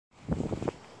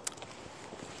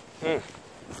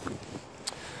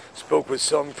Spoke with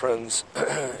some friends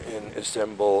in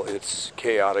Istanbul. It's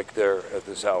chaotic there at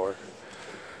this hour.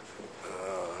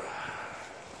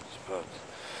 It's about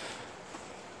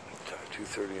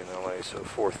 2:30 in LA, so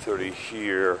 4:30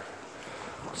 here.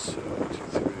 So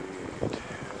 2:30, 10,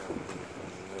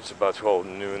 it's about 12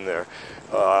 noon there.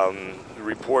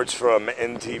 Reports from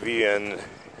NTV and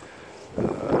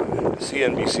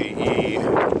CNBC-E,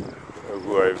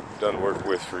 who I've done work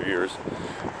with for years,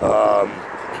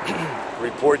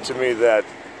 report to me that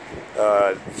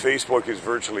Facebook is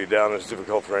virtually down. It's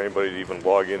difficult for anybody to even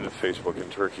log into Facebook in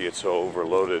Turkey. It's so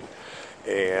overloaded,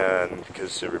 and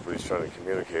because everybody's trying to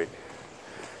communicate,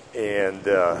 and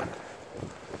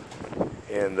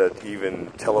that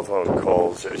even telephone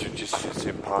calls, it's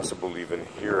impossible to even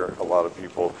hear a lot of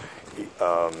people,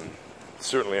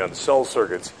 certainly on cell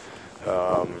circuits,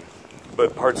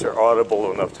 but parts are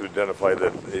audible enough to identify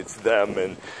that it's them,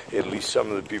 and at least some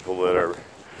of the people that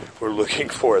we're looking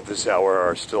for at this hour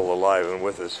are still alive and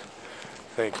with us.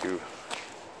 Thank you,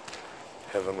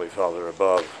 Heavenly Father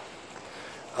above.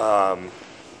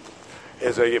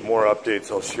 As I get more updates,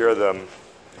 I'll share them.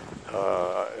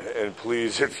 And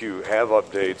please, if you have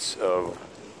updates of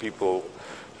people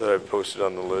that I've posted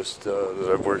on the list that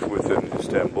I've worked with in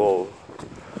Istanbul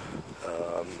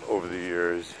over the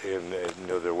years and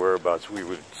know their whereabouts, we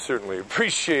would certainly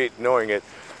appreciate knowing it,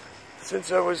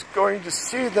 since I was going to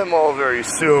see them all very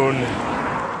soon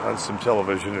on some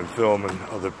television and film and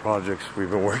other projects we've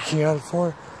been working on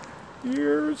for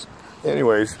years.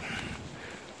 Anyways,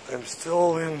 I'm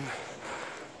still in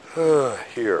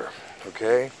here,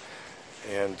 okay?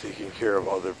 And taking care of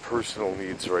other personal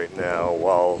needs right now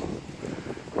while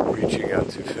reaching out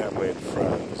to family and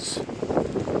friends,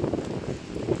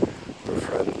 or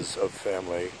friends of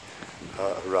family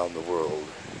around the world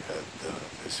at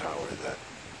this hour that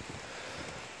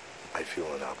I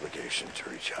feel an obligation to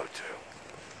reach out to.